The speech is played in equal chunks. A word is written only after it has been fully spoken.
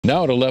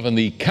Now at 11,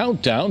 the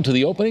countdown to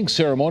the opening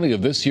ceremony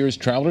of this year's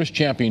Travelers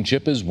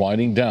Championship is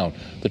winding down.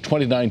 The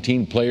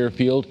 2019 player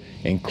field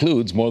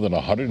includes more than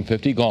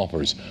 150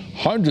 golfers.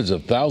 Hundreds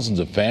of thousands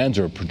of fans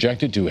are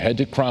projected to head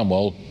to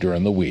Cromwell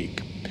during the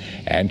week.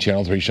 And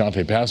Channel 3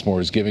 Shante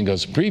Passmore is giving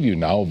us a preview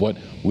now of what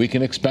we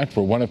can expect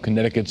for one of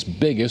Connecticut's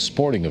biggest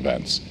sporting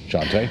events.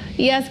 Shante?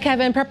 Yes,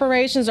 Kevin,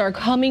 preparations are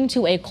coming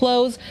to a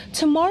close.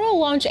 Tomorrow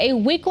launch a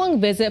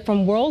week-long visit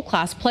from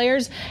world-class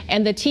players,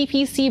 and the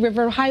TPC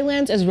River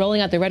Highlands is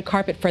rolling out the red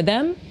carpet for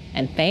them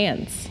and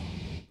fans.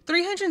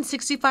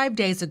 365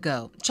 days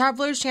ago,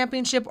 Travelers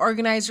Championship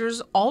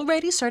organizers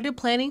already started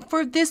planning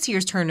for this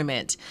year's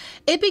tournament.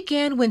 It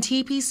began when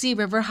TPC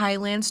River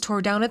Highlands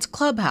tore down its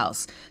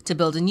clubhouse to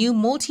build a new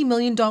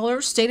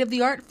multi-million-dollar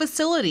state-of-the-art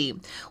facility.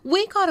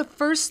 We got a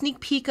first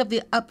sneak peek of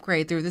the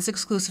upgrade through this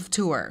exclusive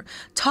tour.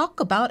 Talk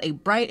about a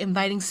bright,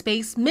 inviting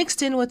space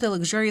mixed in with a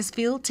luxurious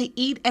feel to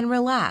eat and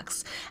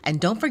relax.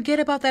 And don't forget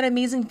about that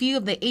amazing view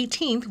of the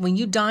 18th when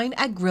you dine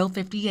at Grill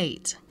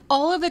 58.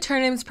 All of the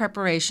tournament's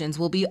preparations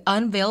will be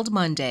unveiled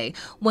Monday,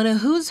 when a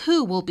who's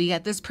who will be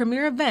at this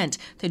premier event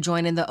to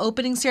join in the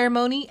opening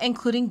ceremony,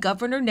 including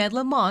Governor Ned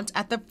Lamont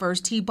at the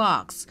first tee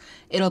box.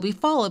 It'll be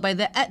followed by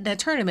the Aetna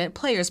Tournament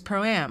Players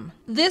Pro-Am.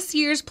 This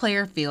year's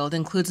player field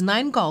includes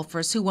 9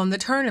 golfers who won the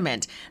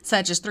tournament,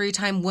 such as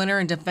 3-time winner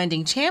and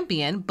defending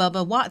champion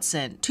Bubba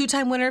Watson,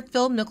 2-time winner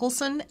Phil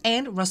Mickelson,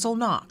 and Russell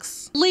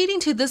Knox. Leading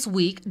to this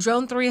week,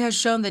 Drone 3 has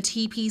shown the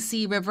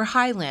TPC River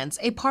Highlands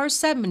a par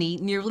 70,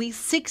 nearly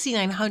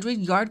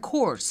 6,900-yard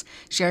course,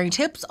 sharing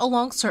tips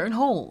along certain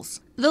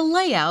holes. The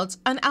layout's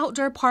an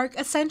outdoor park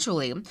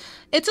essentially.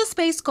 It's a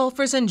space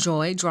golfers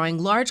enjoy, drawing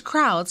large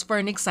crowds for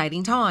an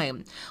exciting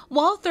time.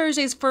 While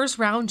Thursday's first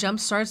round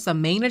jumpstarts the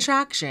main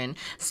attraction,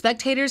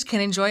 spectators can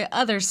enjoy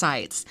other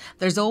sights.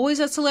 There's always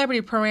a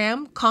celebrity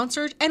pro-am,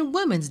 concert, and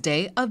Women's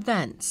Day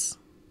events.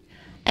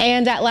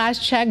 And at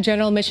last check,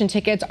 general admission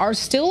tickets are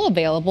still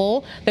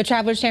available. The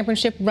Travelers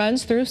Championship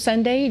runs through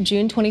Sunday,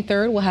 June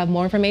 23rd. We'll have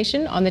more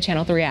information on the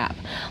Channel 3 app.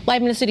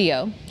 Live in the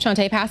studio,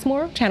 Shante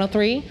Passmore, Channel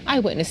 3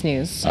 Eyewitness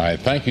News. All right,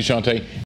 thank you, Shante.